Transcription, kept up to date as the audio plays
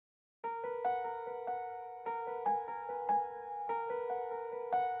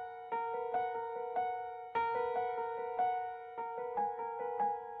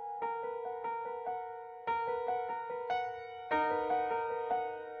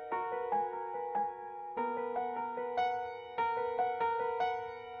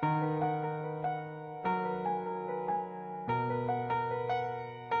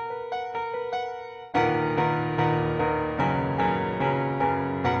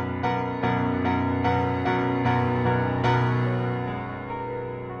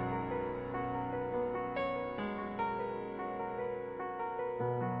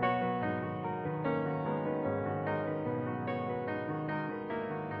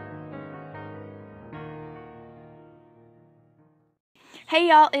Hey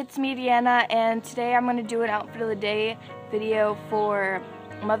y'all, it's me Deanna, and today I'm going to do an outfit of the day video for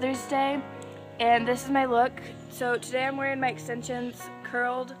Mother's Day, and this is my look. So today I'm wearing my extensions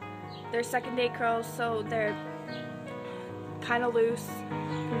curled. They're second day curls, so they're kind of loose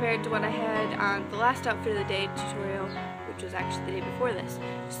compared to what I had on the last outfit of the day tutorial, which was actually the day before this.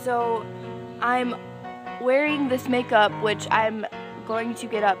 So I'm wearing this makeup, which I'm going to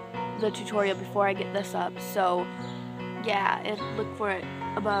get up the tutorial before I get this up, so yeah, look for it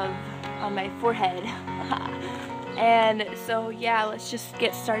above on my forehead. And so yeah, let's just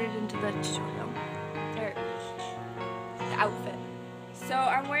get started into the tutorial, or the outfit. So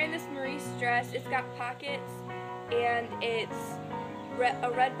I'm wearing this Maurice dress. It's got pockets, and it's a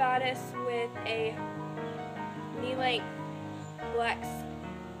red bodice with a knee-length black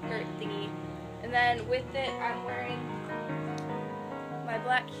skirt thingy. And then with it, I'm wearing my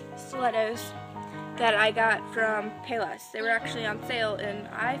black stilettos that I got from Payless. They were actually on sale, and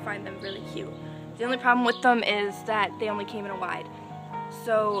I find them really cute. The only problem with them is that they only came in a wide.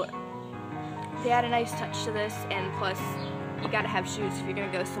 So they add a nice touch to this, and plus you gotta have shoes if you're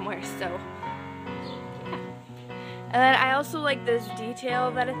gonna go somewhere, so yeah. And then I also like this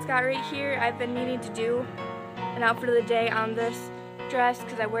detail that it's got right here. I've been meaning to do an outfit of the day on this dress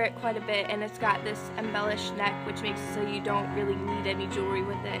because I wear it quite a bit, and it's got this embellished neck, which makes it so you don't really need any jewelry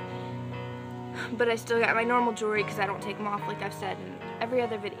with it. But I still got my normal jewelry because I don't take them off, like I've said in every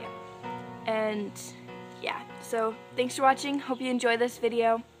other video. And yeah, so thanks for watching. Hope you enjoy this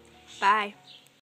video. Bye.